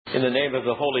In the name of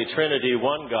the Holy Trinity,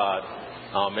 one God.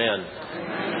 Amen.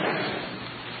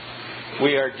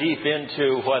 We are deep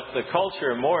into what the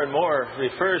culture more and more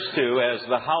refers to as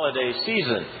the holiday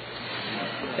season.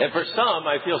 And for some,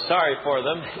 I feel sorry for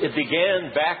them, it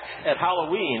began back at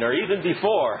Halloween or even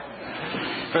before.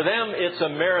 For them, it's a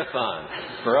marathon.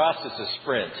 For us, it's a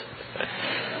sprint.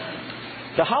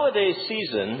 The holiday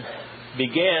season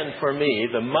began for me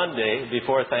the Monday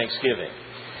before Thanksgiving.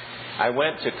 I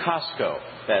went to Costco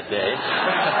that day.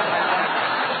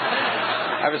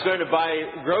 I was going to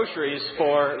buy groceries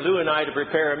for Lou and I to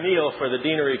prepare a meal for the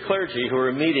deanery clergy who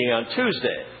were meeting on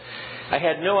Tuesday. I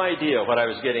had no idea what I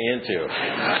was getting into.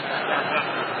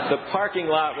 The parking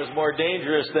lot was more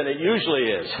dangerous than it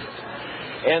usually is.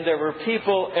 And there were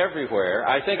people everywhere.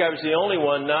 I think I was the only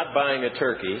one not buying a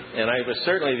turkey, and I was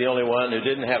certainly the only one who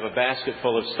didn't have a basket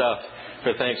full of stuff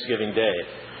for Thanksgiving Day.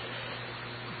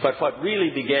 But what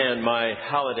really began my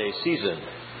holiday season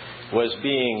was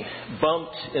being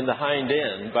bumped in the hind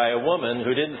end by a woman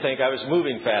who didn't think I was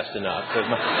moving fast enough.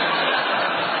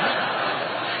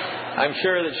 I'm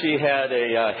sure that she had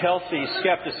a healthy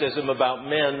skepticism about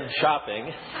men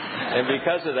shopping, and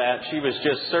because of that, she was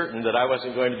just certain that I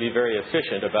wasn't going to be very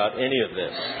efficient about any of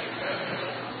this.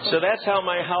 So that's how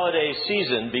my holiday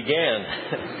season began.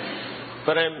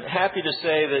 But I'm happy to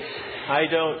say that I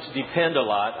don't depend a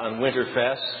lot on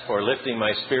Winterfest for lifting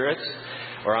my spirits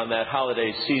or on that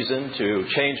holiday season to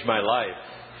change my life.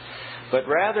 But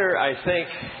rather, I think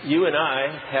you and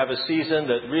I have a season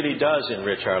that really does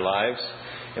enrich our lives,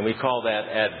 and we call that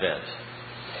Advent.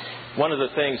 One of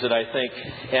the things that I think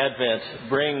Advent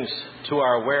brings to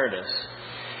our awareness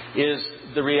is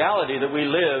the reality that we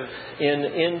live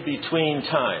in between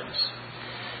times.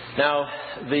 Now,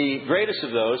 the greatest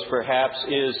of those, perhaps,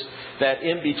 is that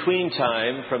in-between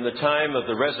time from the time of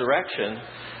the resurrection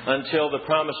until the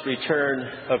promised return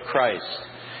of Christ.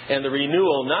 And the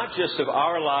renewal not just of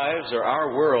our lives or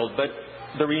our world, but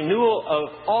the renewal of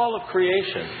all of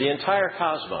creation, the entire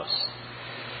cosmos.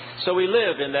 So we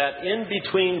live in that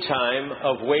in-between time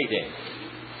of waiting.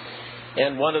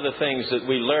 And one of the things that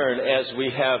we learn as we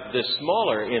have this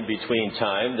smaller in-between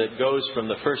time that goes from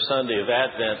the first Sunday of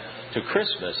Advent to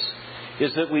Christmas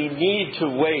is that we need to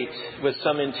wait with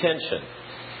some intention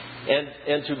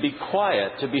and to be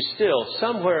quiet, to be still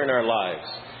somewhere in our lives,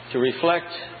 to reflect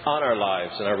on our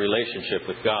lives and our relationship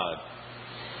with God.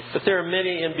 But there are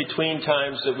many in-between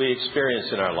times that we experience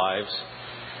in our lives.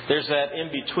 There's that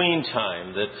in-between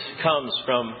time that comes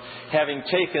from having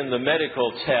taken the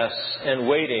medical tests and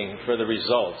waiting for the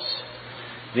results.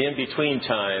 The in-between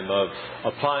time of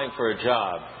applying for a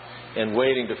job and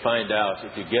waiting to find out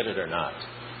if you get it or not.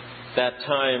 That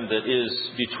time that is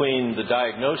between the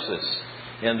diagnosis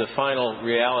and the final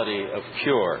reality of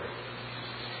cure.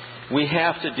 We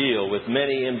have to deal with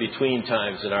many in-between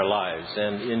times in our lives,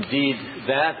 and indeed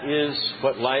that is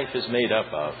what life is made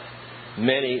up of.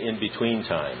 Many in-between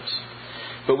times.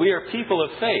 But we are people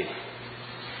of faith.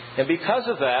 And because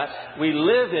of that, we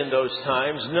live in those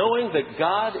times knowing that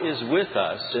God is with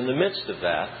us in the midst of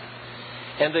that,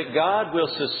 and that God will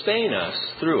sustain us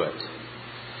through it.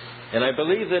 And I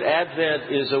believe that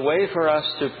Advent is a way for us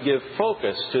to give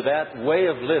focus to that way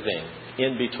of living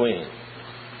in between.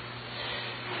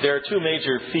 There are two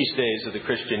major feast days of the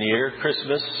Christian year,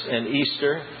 Christmas and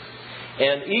Easter.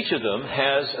 And each of them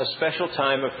has a special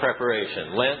time of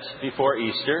preparation. Lent, before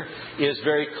Easter, is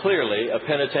very clearly a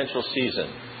penitential season.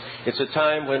 It's a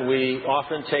time when we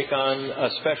often take on a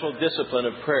special discipline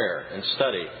of prayer and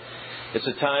study. It's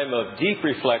a time of deep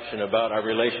reflection about our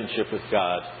relationship with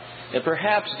God and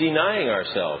perhaps denying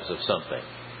ourselves of something.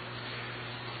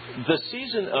 The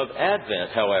season of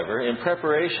Advent, however, in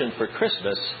preparation for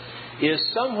Christmas, is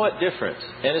somewhat different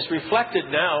and is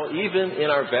reflected now even in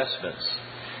our vestments.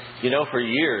 You know, for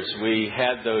years we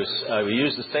had we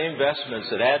used the same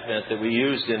vestments at Advent that we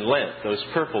used in Lent, those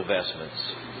purple vestments.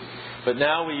 But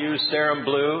now we use Sarum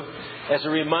blue as a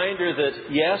reminder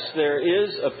that, yes, there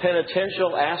is a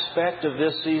penitential aspect of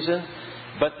this season,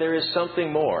 but there is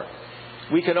something more.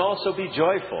 We can also be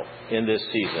joyful in this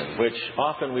season, which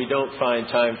often we don't find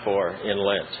time for in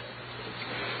Lent.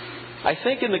 I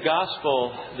think in the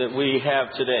gospel that we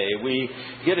have today, we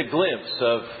get a glimpse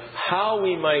of how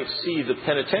we might see the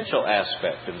penitential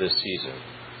aspect of this season.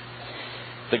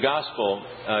 The gospel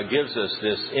gives us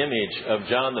this image of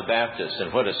John the Baptist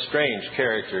and what a strange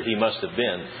character he must have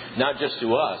been, not just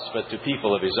to us, but to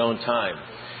people of his own time.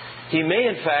 He may,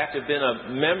 in fact, have been a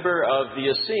member of the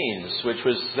Essenes, which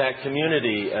was that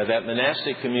community, that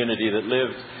monastic community that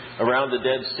lived around the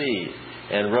Dead Sea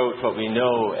and wrote what we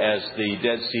know as the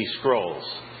Dead Sea Scrolls.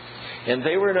 And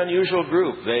they were an unusual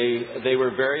group. They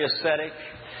were very ascetic.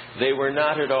 They were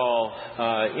not at all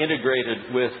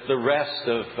integrated with the rest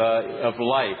of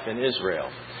life in Israel.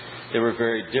 They were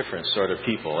very different sort of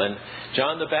people. And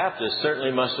John the Baptist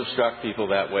certainly must have struck people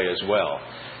that way as well.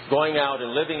 Going out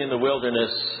and living in the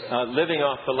wilderness, living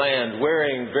off the land,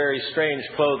 wearing very strange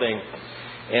clothing,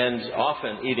 and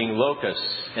often eating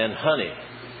locusts and honey.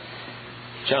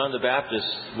 John the Baptist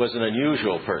was an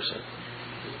unusual person,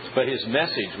 but his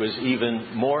message was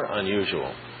even more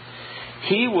unusual.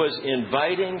 He was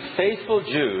inviting faithful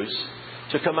Jews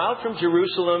to come out from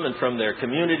Jerusalem and from their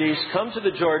communities, come to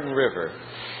the Jordan River,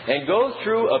 and go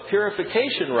through a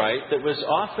purification rite that was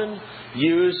often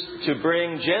used to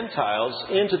bring Gentiles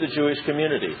into the Jewish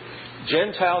community,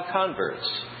 Gentile converts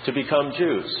to become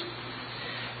Jews.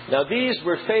 Now these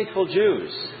were faithful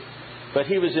Jews, but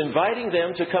he was inviting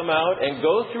them to come out and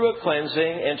go through a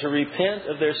cleansing and to repent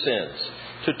of their sins,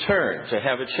 to turn, to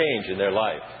have a change in their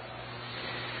life.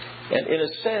 And in a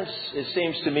sense, it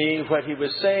seems to me, what he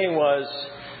was saying was,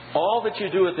 all that you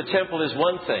do at the temple is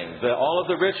one thing, all of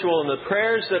the ritual and the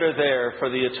prayers that are there for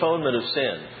the atonement of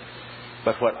sin.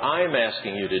 But what I'm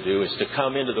asking you to do is to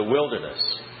come into the wilderness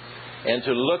and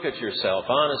to look at yourself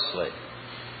honestly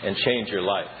and change your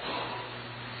life.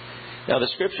 Now, the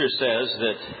Scripture says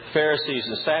that Pharisees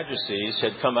and Sadducees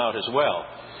had come out as well.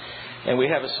 And we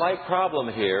have a slight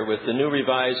problem here with the New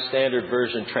Revised Standard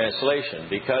Version translation,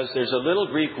 because there's a little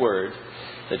Greek word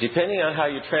that, depending on how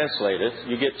you translate it,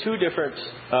 you get two different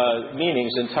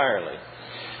meanings entirely.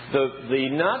 The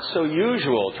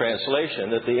not-so-usual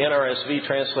translation that the NRSV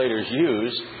translators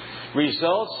use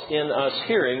results in us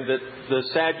hearing that the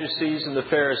Sadducees and the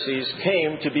Pharisees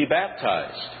came to be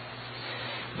baptized.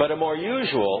 But a more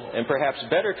usual and perhaps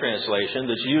better translation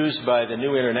that's used by the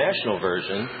New International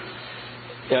Version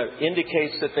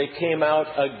indicates that they came out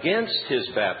against his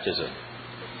baptism.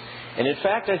 And in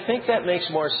fact, I think that makes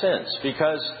more sense,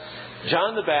 because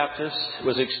John the Baptist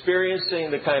was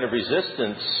experiencing the kind of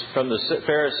resistance from the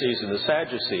Pharisees and the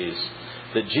Sadducees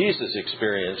that Jesus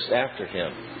experienced after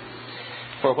him.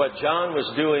 For what John was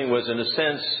doing was, in a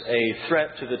sense, a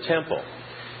threat to the temple.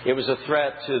 It was a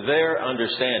threat to their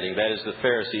understanding, that is, the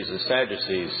Pharisees and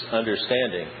Sadducees'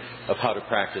 understanding of how to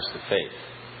practice the faith.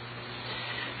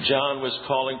 John was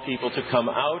calling people to come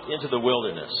out into the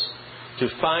wilderness, to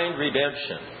find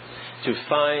redemption, to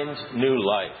find new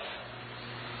life.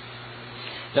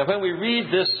 Now, when we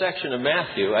read this section of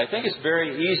Matthew, I think it's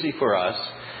very easy for us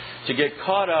to get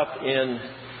caught up in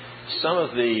some of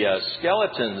the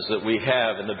skeletons that we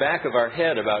have in the back of our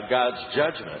head about God's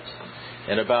judgment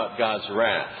and about God's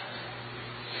wrath.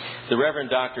 The Reverend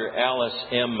Dr. Alice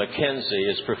M.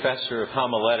 McKenzie is professor of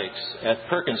homiletics at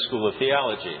Perkins School of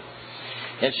Theology.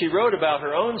 And she wrote about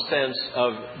her own sense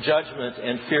of judgment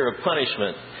and fear of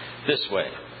punishment this way.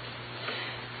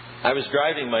 I was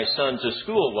driving my son to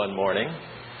school one morning,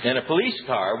 and a police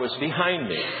car was behind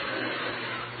me.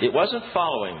 It wasn't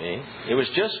following me. It was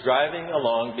just driving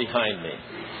along behind me.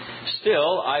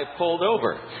 Still, I pulled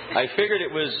over. I figured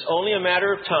it was only a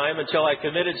matter of time until I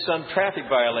committed some traffic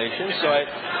violation, so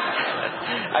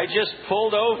I just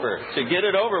pulled over to get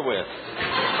it over with.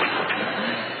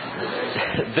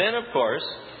 Then, of course,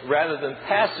 rather than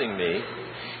passing me,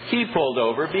 he pulled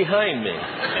over behind me.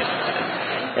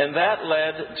 And that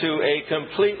led to a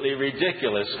completely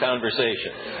ridiculous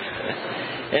conversation.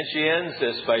 And she ends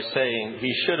this by saying,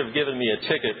 he should have given me a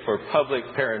ticket for public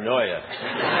paranoia.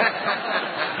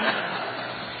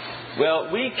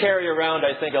 Well, we carry around,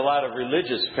 I think, a lot of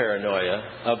religious paranoia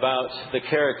about the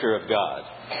character of God.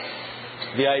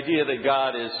 The idea that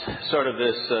God is sort of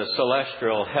this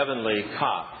celestial, heavenly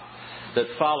cop that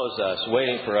follows us,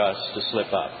 waiting for us to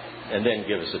slip up and then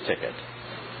give us a ticket.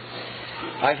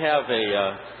 I have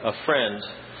a friend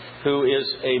who is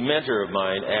a mentor of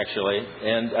mine, actually,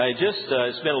 and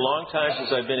it's been a long time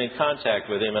since I've been in contact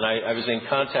with him, and I was in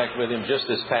contact with him just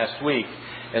this past week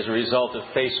as a result of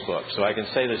Facebook, so I can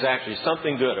say there's actually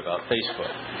something good about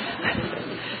Facebook.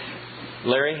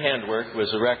 Larry Handworth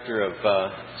was the rector of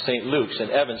St. Luke's in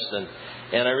Evanston,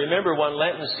 and I remember one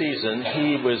Lenten season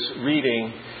he was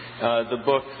reading the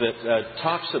book that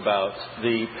talks about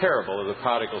the parable of the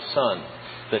prodigal son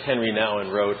that Henry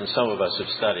Nouwen wrote and some of us have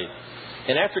studied.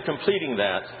 And after completing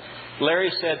that,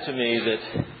 Larry said to me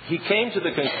that he came to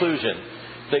the conclusion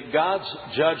that God's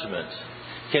judgment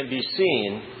can be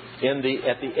seen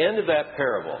at the end of that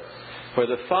parable, where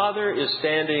the father is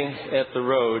standing at the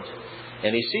road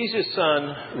and he sees his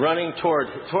son running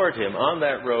toward him on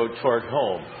that road toward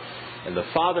home. And the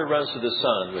father runs to the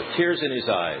son with tears in his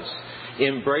eyes,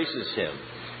 embraces him,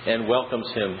 and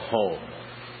welcomes him home.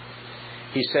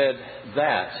 He said,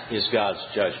 that is God's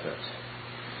judgment.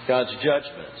 God's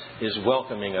judgment is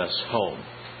welcoming us home.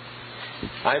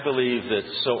 I believe that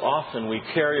so often we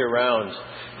carry around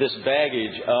this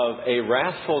baggage of a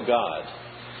wrathful God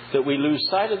that we lose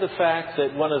sight of the fact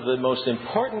that one of the most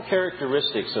important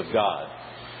characteristics of God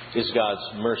is God's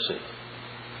mercy.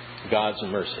 God's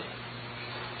mercy.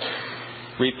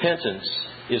 Repentance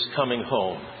is coming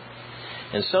home.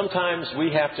 And sometimes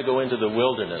we have to go into the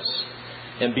wilderness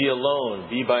and be alone,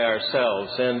 be by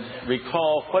ourselves, and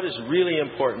recall what is really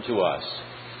important to us.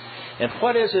 And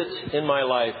what is it in my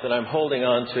life that I'm holding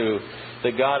on to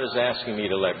that God is asking me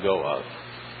to let go of?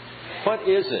 What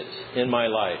is it in my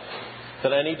life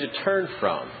that I need to turn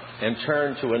from and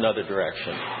turn to another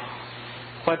direction?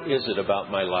 What is it about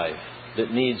my life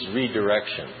that needs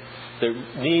redirection,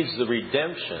 that needs the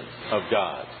redemption of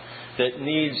God, that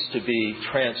needs to be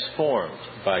transformed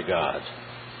by God?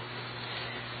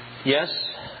 Yes,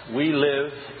 we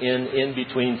live in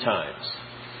in-between times.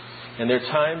 And there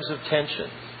are times of tension.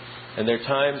 And there are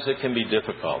times that can be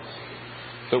difficult.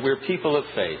 But we're people of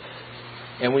faith.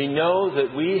 And we know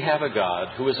that we have a God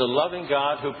who is a loving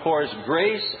God who pours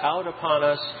grace out upon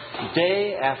us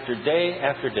day after day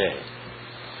after day.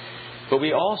 But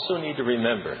we also need to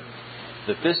remember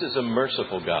that this is a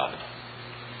merciful God.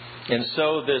 And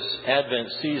so this Advent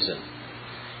season,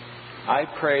 I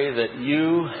pray that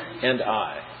you and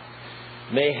I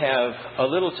may have a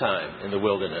little time in the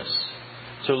wilderness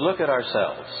to look at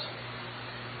ourselves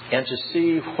and to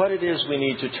see what it is we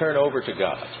need to turn over to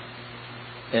God,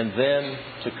 and then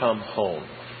to come home.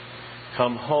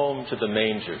 Come home to the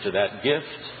manger, to that gift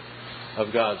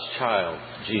of God's child,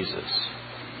 Jesus.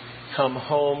 Come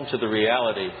home to the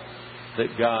reality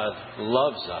that God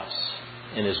loves us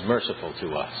and is merciful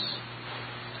to us.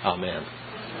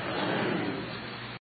 Amen.